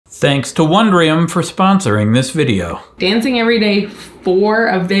Thanks to Wondrium for sponsoring this video. Dancing Every Day 4,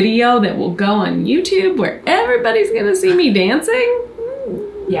 a video that will go on YouTube where everybody's gonna see me dancing?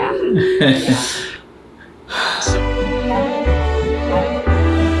 Yeah.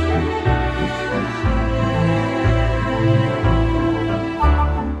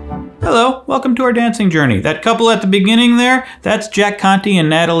 Hello, welcome to our dancing journey. That couple at the beginning there, that's Jack Conte and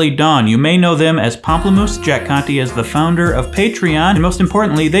Nataly Dawn. You may know them as Pomplamoose. Jack Conte is the founder of Patreon, and most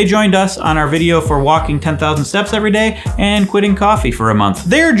importantly, they joined us on our video for walking 10,000 steps every day and quitting coffee for a month.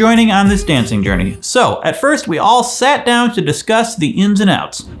 They're joining on this dancing journey. So, at first, we all sat down to discuss the ins and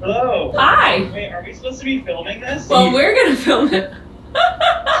outs. Hello. Hi. Wait, are we supposed to be filming this? Well, we're gonna film it.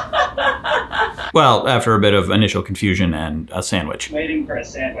 Well, after a bit of initial confusion and a sandwich. Waiting for a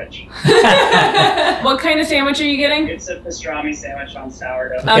sandwich. What kind of sandwich are you getting? It's a pastrami sandwich on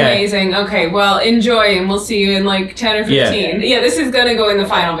sourdough. Okay. Amazing. Okay, well, enjoy, and we'll see you in like 10 or 15. Yeah, this is gonna go in the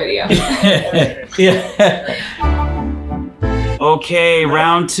final video. Yeah. Okay,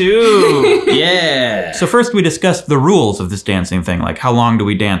 round 2. Yeah. So first we discussed the rules of this dancing thing, like how long do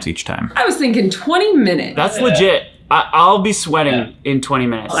we dance each time? I was thinking 20 minutes. That's legit. I'll be sweating in 20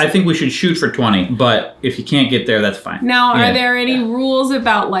 minutes. I think we should shoot for 20, but if you can't get there, that's fine. Now, Yeah. are there any rules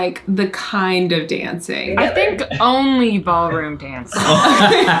about like the kind of dancing? I think only ballroom dance.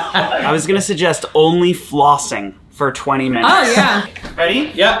 I was gonna suggest only flossing for 20 minutes. Oh, yeah.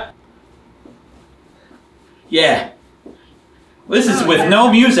 Ready? Yep. Yeah. This is with no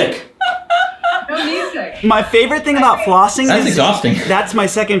music. No music. My favorite thing about flossing That's is... exhausting. That's my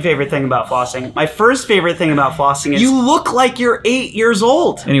second favorite thing about flossing. My first favorite thing about flossing is... You look like you're 8 years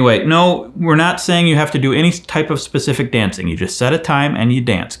old. Anyway, no, we're not saying you have to do any type of specific dancing. You just set a time and you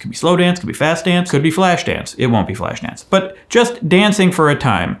dance. Could be slow dance, could be fast dance, could be flash dance. It won't be flash dance. But just dancing for a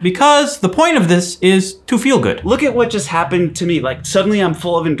time. Because the point of this is to feel good. Look at what just happened to me. Like, suddenly I'm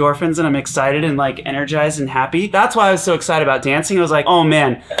full of endorphins and I'm excited and like energized and happy. That's why I was so excited about dancing. I was like, oh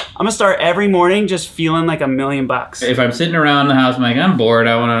man, I'm gonna start every morning just feeling like $1,000,000. If I'm sitting around the house, I'm like, I'm bored,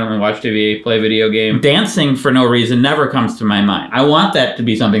 I wanna watch TV, play video game. Dancing for no reason never comes to my mind. I want that to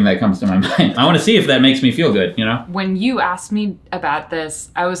be something that comes to my mind. I wanna see if that makes me feel good, you know? When you asked me about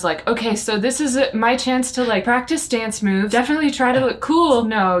this, I was like, okay, so this is my chance to like practice dance moves. Definitely try to look cool.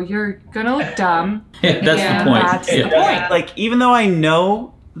 No, you're gonna look dumb. Yeah, that's the point. That's Yeah. the point. Like, even though I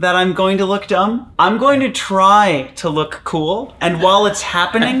know that I'm going to look dumb, I'm going to try to look cool. And while it's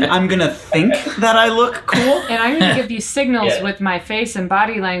happening, I'm gonna think that I look cool. And I'm gonna give you signals with my face and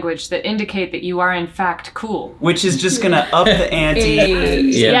body language that indicate that you are in fact cool. Which is just gonna up the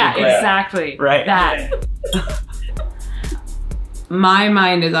ante. Yeah. Exactly. Right. That. My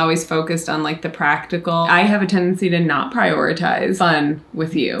mind is always focused on like the practical. I have a tendency to not prioritize fun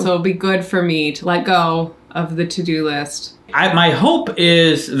with you. So it'll be good for me to let go of the to-do list. My hope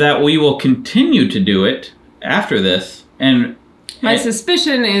is that we will continue to do it after this, and My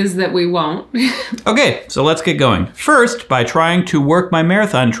suspicion is that we won't. okay, so let's get going. First, by trying to work my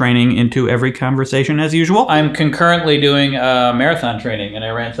marathon training into every conversation as usual. I'm concurrently doing marathon training, and I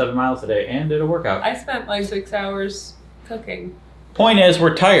ran 7 miles today and did a workout. I spent like 6 hours cooking. Point is,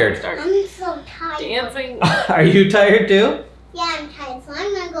 we're tired. I'm so tired. Dancing. Are you tired too? Yeah, I'm tired, so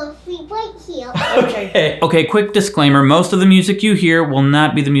I'm gonna go sleep right here. Okay. Okay, quick disclaimer. Most of the music you hear will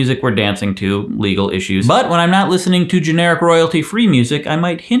not be the music we're dancing to, legal issues. But when I'm not listening to generic royalty-free music, I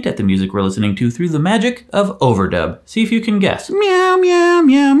might hint at the music we're listening to through the magic of overdub. See if you can guess. Meow, meow,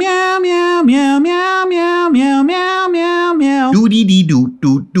 meow, meow, meow, meow, meow, meow, meow, meow, meow, meow. Doo-dee-dee-doo,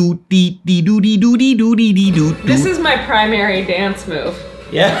 doo-doo-dee-dee, doo-dee-doo-dee, doo-dee-doo-doo. This is my primary dance move.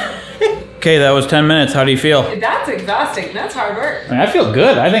 Yeah. Okay, that was 10 minutes. How do you feel? That's exhausting. That's hard work. I feel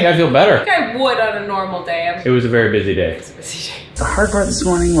good. I think I feel better. I think I would on a normal day. It was a very busy day. The hard part this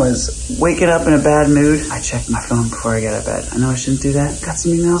morning was waking up in a bad mood. I checked my phone before I got out of bed. I know I shouldn't do that. Got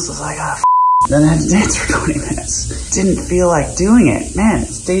some emails. I was like, ah, Then I had to dance for 20 minutes. Didn't feel like doing it. Man,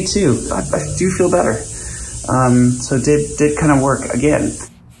 it's day 2. I do feel better. So did kind of work again.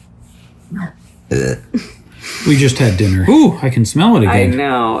 We just had dinner. Ooh, I can smell it I again.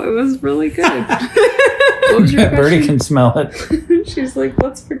 know. It was really good. What was your Birdie question? can smell it. She's like,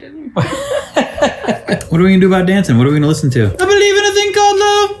 what's for dinner? What are we gonna do about dancing? What are we gonna listen to? I believe in a thing called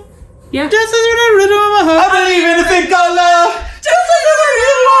love. Yeah. Just as a rhythm of my heart. I believe in a thing called love. Just as a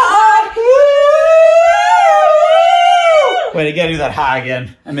rhythm of my heart. Woo! Wait, I gotta do that high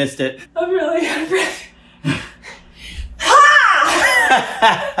again. I missed it. I'm really out of breath.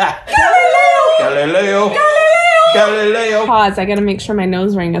 Galileo. Galileo. Pause. I gotta make sure my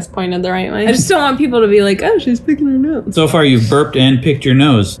nose ring is pointed the right way. I just don't want people to be like, oh, she's picking her nose. So far, you've burped and picked your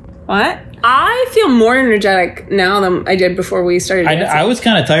nose. What? I feel more energetic now than I did before we started dancing. I was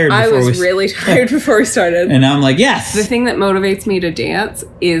kind of tired before I was really tired before we started. And now I'm like, yes! The thing that motivates me to dance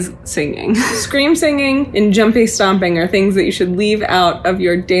is singing. Scream singing and jumpy stomping are things that you should leave out of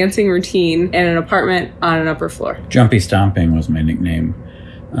your dancing routine in an apartment on an upper floor. Jumpy stomping was my nickname.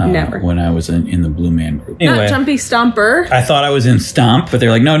 Never. When I was in the Blue Man group. Anyway, Not jumpy stomper. I thought I was in Stomp, but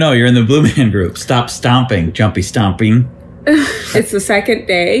they're like, no, you're in the Blue Man group. Stop stomping, jumpy stomping. It's the second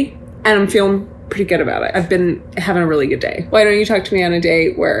day, and I'm feeling pretty good about it. I've been having a really good day. Why don't you talk to me on a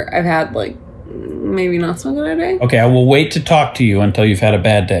day where I've had, like, maybe not so good a day? Okay, I will wait to talk to you until you've had a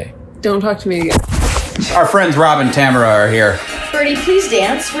bad day. Don't talk to me again. Our friends Rob and Tamara are here. Birdie, please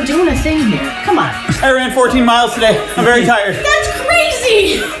dance. We're doing a thing here. Come on. I ran 14 miles today. I'm very tired. That's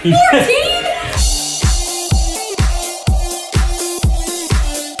crazy! 14?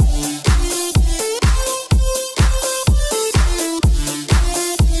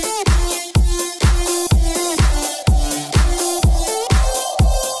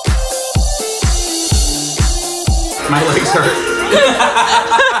 My legs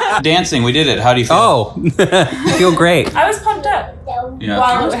hurt. Dancing, we did it. How do you feel? Oh, I feel great. I was pumped up Yeah.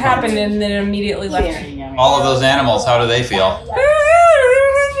 while it happened and then immediately left. All of those animals, how do they feel?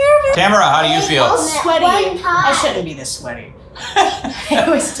 Tamara, how do you feel? Sweaty. I shouldn't be this sweaty. It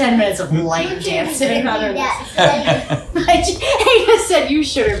was 10 minutes of light dancing. I just said you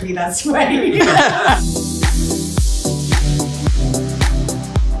shouldn't be that sweaty.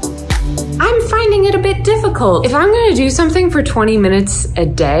 I'm finding it a bit difficult. If I'm gonna do something for 20 minutes a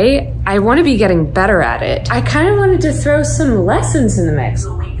day, I wanna be getting better at it. I kind of wanted to throw some lessons in the mix.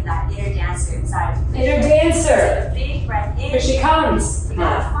 Awake that inner dancer inside. Inner dancer. Big breath in. Here she comes. You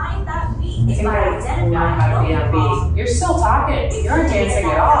gotta find that beat. It's by identifying what you want. You're still talking. You aren't dancing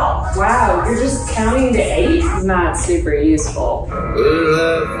at all. Wow, you're just counting to 8? It's not super useful.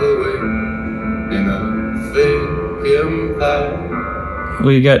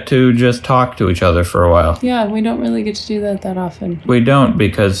 We get to just talk to each other for a while. Yeah, we don't really get to do that often. We don't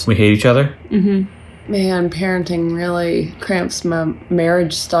because we hate each other. Man, parenting really cramps my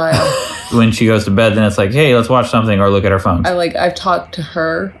marriage style. When she goes to bed, then it's like, hey, let's watch something or look at our phones. I've talked to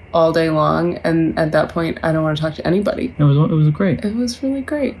her all day long, and at that point, I don't want to talk to anybody. It was great. It was really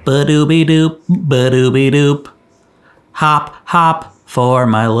great. Ba-doobie doop, ba-doobie doop. Hop, hop for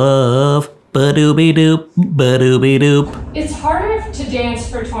my love. Ba-doobie doop, ba-doobie doop. It's harder to dance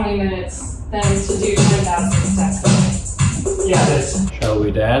for 20 minutes than to do 10,000 steps. Yeah, it is. Shall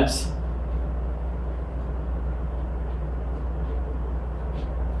we dance?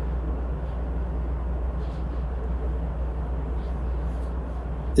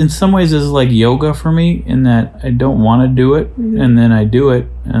 In some ways, this is like yoga for me in that I don't want to do it, and then I do it,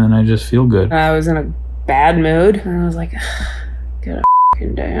 and then I just feel good. I was in a bad mood, and I was like, gotta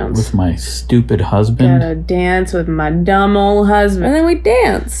f***ing dance. With my stupid husband. Gotta dance with my dumb old husband. And then we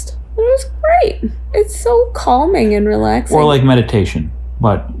danced. It was great. It's so calming and relaxing. Or like meditation,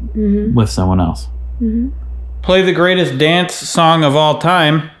 but with someone else. Play the greatest dance song of all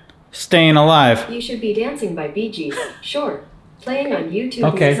time, Staying Alive. You Should Be Dancing by Bee Gees. Sure. Playing on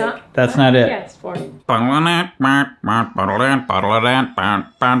YouTube. Okay, that's not it. Yes, for me.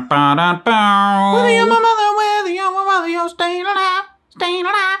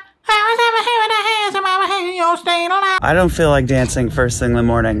 I don't feel like dancing first thing in the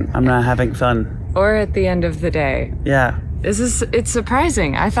morning. I'm not having fun. Or at the end of the day. Yeah. It's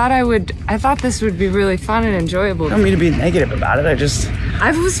surprising. I thought this would be really fun and enjoyable. I don't mean to be negative about it. I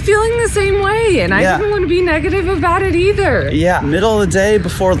was feeling the same way, and I didn't want to be negative about it either. Yeah, middle of the day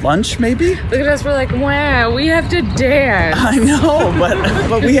before lunch, maybe? Look at us, we're like, wow, we have to dance. I know,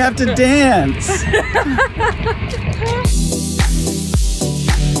 but we have to dance.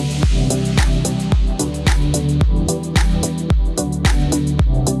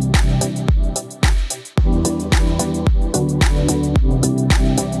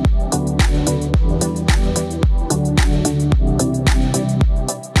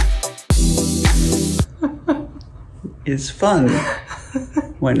 It's fun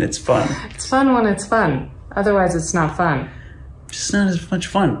when it's fun. It's fun when it's fun. Otherwise, it's not fun. It's just not as much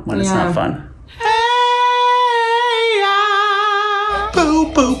fun when it's not fun. Hey,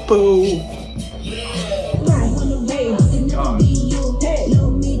 boo, boo, boo.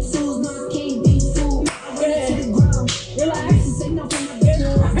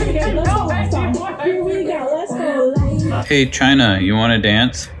 Hey, China, you want to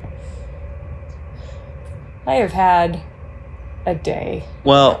dance? I have had a day.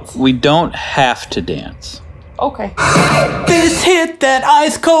 Well, we don't have to dance. Okay. This hit that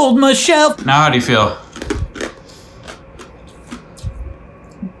ice cold Michelle. Now how do you feel?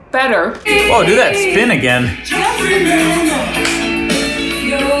 Better. Oh, do that spin again.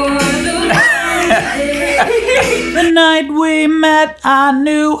 The night we met, I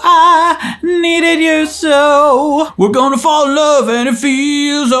knew I needed you so. We're gonna fall in love and it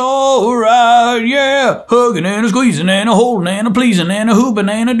feels alright, yeah. Hugging and a squeezing and a holding and a pleasing and a hooping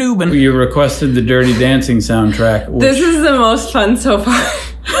and a doobing. You requested the Dirty Dancing soundtrack. This is the most fun so far.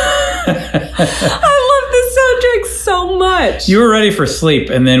 I love this soundtrack so much. You were ready for sleep,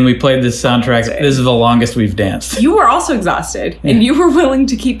 and then we played this soundtrack. This is the longest we've danced. You were also exhausted, and you were willing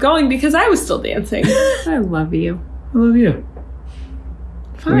to keep going because I was still dancing. I love you. I love you.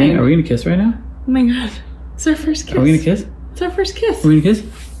 Fine. Are we gonna kiss right now? Oh my god. It's our first kiss. Are we gonna kiss? It's our first kiss. Are we gonna kiss?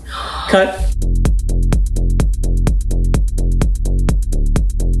 Cut.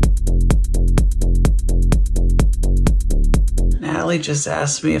 Nataly just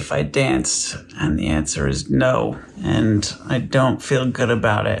asked me if I danced, and the answer is no. And I don't feel good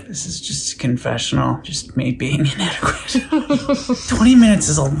about it. This is just a confessional, just me being inadequate. 20 minutes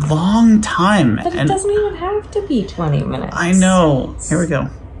is a long time. But it doesn't even have to be 20 minutes. I know. Here we go.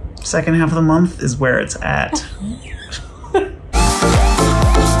 Second half of the month is where it's at.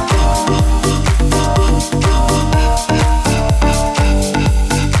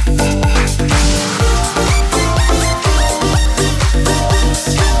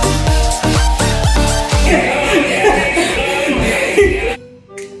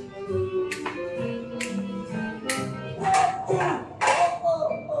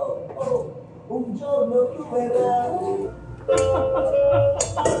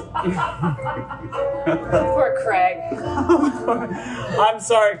 Poor Craig. I'm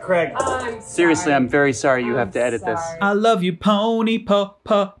sorry, Craig. Seriously, I'm very sorry you have to edit this. I love you, pony,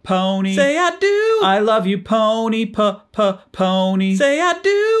 pony. Say I do. I love you, pony, pony. Say I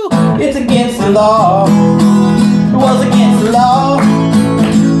do. It's against the law. It was against the law.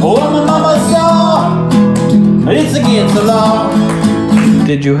 Oh, my mama saw. It's against the law.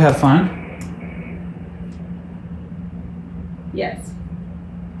 Did you have fun? Yes.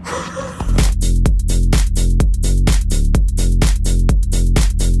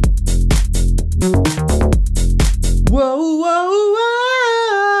 Whoa, whoa,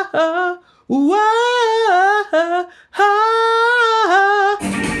 whoa, whoa,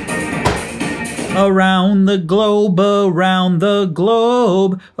 around the globe, around the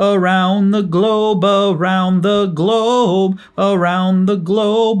globe, around the globe, around the globe, around the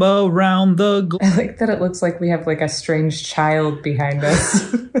globe, around the globe. I like that it looks like we have like a strange child behind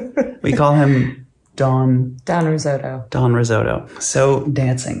us. We call him Don Risotto. Don Risotto. So,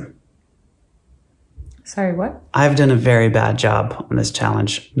 dancing. Sorry, what? I've done a very bad job on this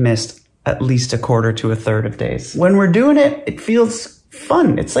challenge. Missed at least a quarter to a third of days. When we're doing it, it feels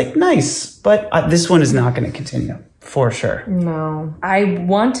fun. It's like nice, but this one is not going to continue for sure. No, I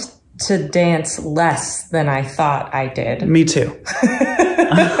want to dance less than I thought I did. Me too.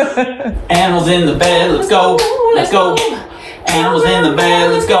 Animals in the bed, let's go, let's go. Animals in the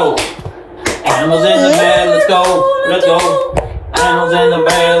bed, let's go. Animals in the bed, let's go, let's go. Animals in the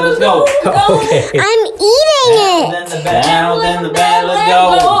bed, let's go. Okay. I'm eating it. Animals in the bed, let's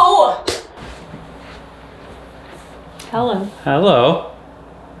go. Hello. Hello.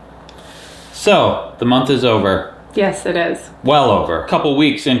 So, the month is over. Yes, it is. Well over. A couple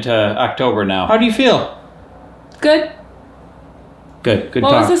weeks into October now. How do you feel? Good. Good. Good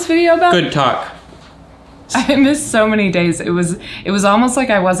What talk. was this video about? Good talk. I missed so many days. It was almost like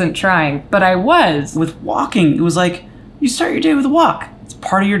I wasn't trying, but I was. With walking, it was like, you start your day with a walk. It's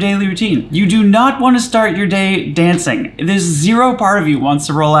part of your daily routine. You do not want to start your day dancing. There's zero part of you wants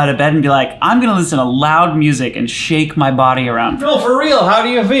to roll out of bed and be like, I'm gonna listen to loud music and shake my body around. No, for real, how do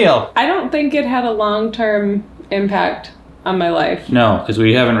you feel? I don't think it had a long-term impact on my life. No, because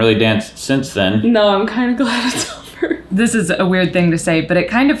we haven't really danced since then. No, I'm kind of glad it's over. This is a weird thing to say, but it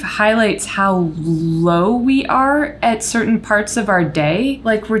kind of highlights how low we are at certain parts of our day.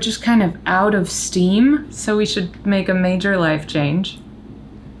 Like we're just kind of out of steam, so we should make a major life change.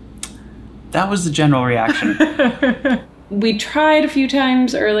 That was the general reaction. We tried a few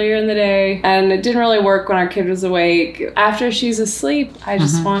times earlier in the day, and it didn't really work when our kid was awake. After she's asleep, I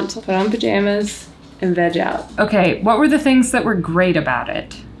just want to put on pajamas and veg out. Okay, what were the things that were great about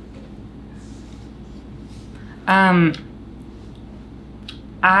it? I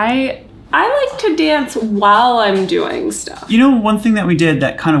like to dance while I'm doing stuff. You know, one thing that we did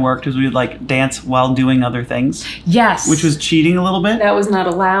that kind of worked was we would like dance while doing other things. Yes. Which was cheating a little bit. That was not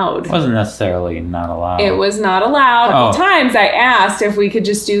allowed. It wasn't necessarily not allowed. It was not allowed. A couple times I asked if we could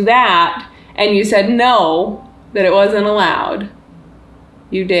just do that, and you said no, that it wasn't allowed.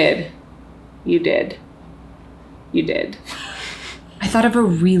 You did. You did. You did. I thought of a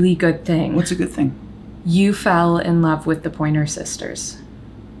really good thing. What's a good thing? You fell in love with the Pointer Sisters.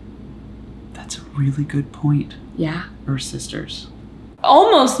 That's a really good point. Yeah. Or sisters.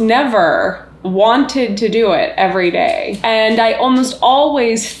 Almost never wanted to do it every day. And I almost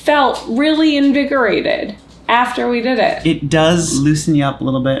always felt really invigorated after we did it. It does loosen you up a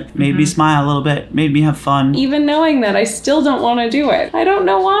little bit, made me smile a little bit, made me have fun. Even knowing that, I still don't want to do it. I don't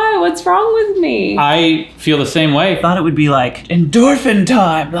know why. What's wrong with me? I feel the same way. I thought it would be like endorphin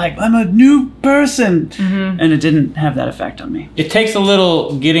time, like I'm a new person. And it didn't have that effect on me. It takes a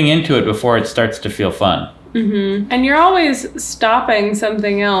little getting into it before it starts to feel fun. And you're always stopping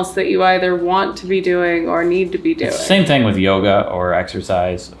something else that you either want to be doing or need to be doing. Same thing with yoga or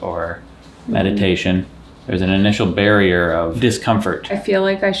exercise or meditation. There's an initial barrier of discomfort. I feel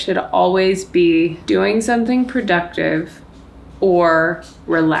like I should always be doing something productive or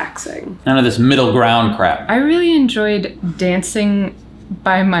relaxing. None of this middle ground crap. I really enjoyed dancing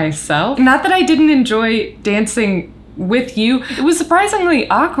by myself. Not that I didn't enjoy dancing with you. It was surprisingly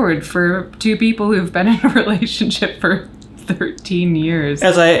awkward for two people who've been in a relationship for 13 years.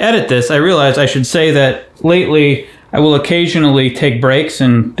 As I edit this, I realize I should say that lately I will occasionally take breaks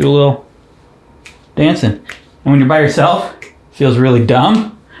and do a little dancing. And when you're by yourself, it feels really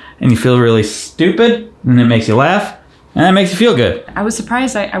dumb and you feel really stupid and it makes you laugh and that makes you feel good. I was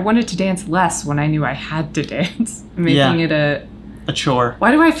surprised. I wanted to dance less when I knew I had to dance, making it a chore.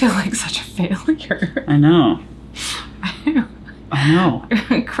 Why do I feel like such a failure? I know. I know.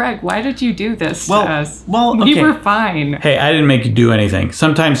 Craig, why did you do this to us? Well, okay. We were fine. Hey, I didn't make you do anything.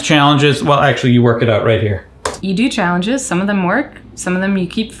 Sometimes challenges, well, actually, you work it out right here. You do challenges. Some of them work. Some of them you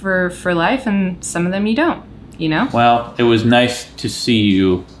keep for life, and some of them you don't, you know? Well, it was nice to see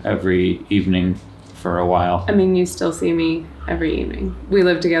you every evening for a while. I mean, you still see me every evening. We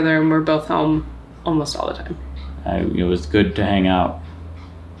live together and we're both home almost all the time. It was good to hang out.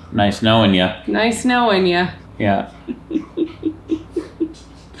 Nice knowing you. Nice knowing you. Yeah.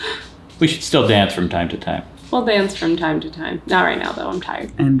 We should still dance from time to time. We'll dance from time to time. Not right now, though. I'm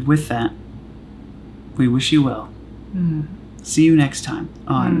tired. And with that, we wish you well. See you next time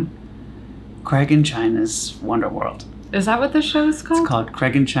on Craig and China's Wonder World. Is that what the show is called? It's called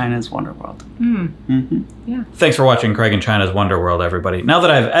Craig and China's Wonder World. Yeah. Thanks for watching Craig and China's Wonder World, everybody. Now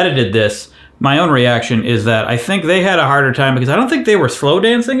that I've edited this, my own reaction is that I think they had a harder time because I don't think they were slow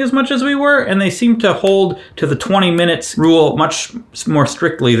dancing as much as we were, and they seemed to hold to the 20 minutes rule much more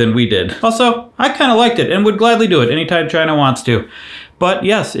strictly than we did. Also, I kind of liked it and would gladly do it anytime China wants to. But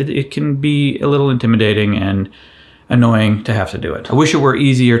yes, it can be a little intimidating and annoying to have to do it. I wish it were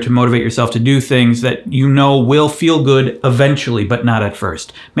easier to motivate yourself to do things that you know will feel good eventually, but not at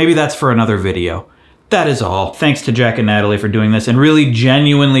first. Maybe that's for another video. That is all. Thanks to Jack and Natalie for doing this and really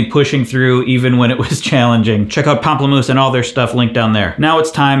genuinely pushing through even when it was challenging. Check out Pomplamoose and all their stuff linked down there. Now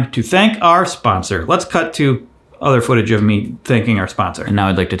it's time to thank our sponsor. Let's cut to other footage of me thanking our sponsor. And now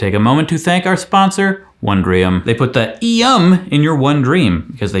I'd like to take a moment to thank our sponsor, Wondream. They put the yum in your one dream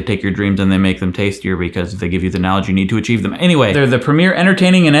because they take your dreams and they make them tastier because they give you the knowledge you need to achieve them. Anyway, they're the premier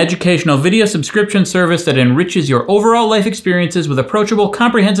entertaining and educational video subscription service that enriches your overall life experiences with approachable,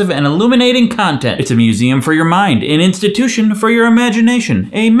 comprehensive, and illuminating content. It's a museum for your mind, an institution for your imagination,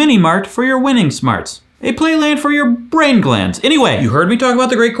 a mini-mart for your winning smarts, a playland for your brain glands. Anyway, you heard me talk about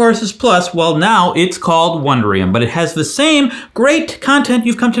the Great Courses Plus. Well, now it's called Wonderium, but it has the same great content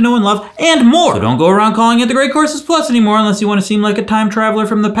you've come to know and love and more. So don't go around calling it the Great Courses Plus anymore unless you want to seem like a time traveler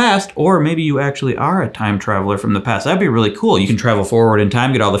from the past, or maybe you actually are a time traveler from the past. That'd be really cool. You can travel forward in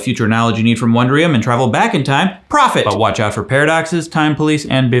time, get all the future knowledge you need from Wonderium, and travel back in time, profit. But watch out for paradoxes, time police,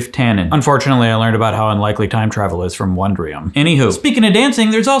 and Biff Tannen. Unfortunately, I learned about how unlikely time travel is from Wonderium. Anywho, speaking of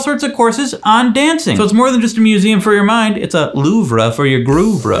dancing, there's all sorts of courses on dancing. So it's more than just a museum for your mind, it's a Louvre for your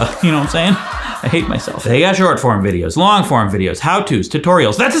groovra. You know what I'm saying? I hate myself. They got short form videos, long form videos, how-tos,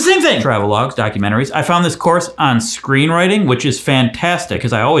 tutorials. That's the same thing! Travelogues, documentaries. I found this course on screenwriting, which is fantastic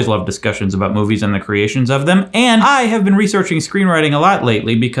because I always love discussions about movies and the creations of them. And I have been researching screenwriting a lot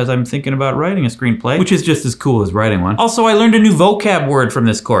lately because I'm thinking about writing a screenplay, which is just as cool as writing one. Also, I learned a new vocab word from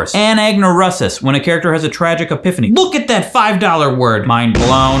this course. Anagnorisis, when a character has a tragic epiphany. Look at that $5 word. Mind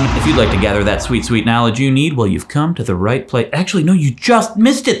blown. If you'd like to gather that sweet, sweet knowledge you need, well, you've come to the right place. Actually, no, you just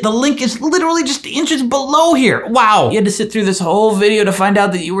missed it. The link is literally just inches below here. Wow. You had to sit through this whole video to find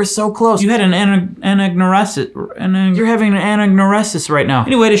out that you were so close. You had an anagnorisis. You're having an anagnorisis right now.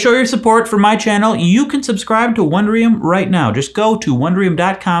 Anyway, to show your support for my channel, you can subscribe to Wonderium right now. Just go to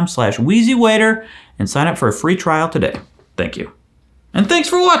wonderium.com/WheezyWaiter and sign up for a free trial today. Thank you. And thanks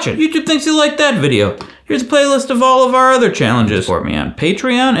for watching. YouTube thinks you liked that video. Here's a playlist of all of our other challenges. Support me on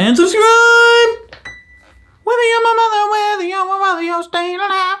Patreon and subscribe. What Whether you're my mother, whether you're my mother, you're staying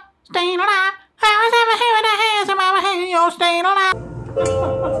alive, staying alive. I was ever here in the hands of my hand, you're staying alive.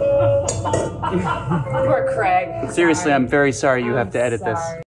 Poor Craig. Seriously, I'm very sorry you have to edit this.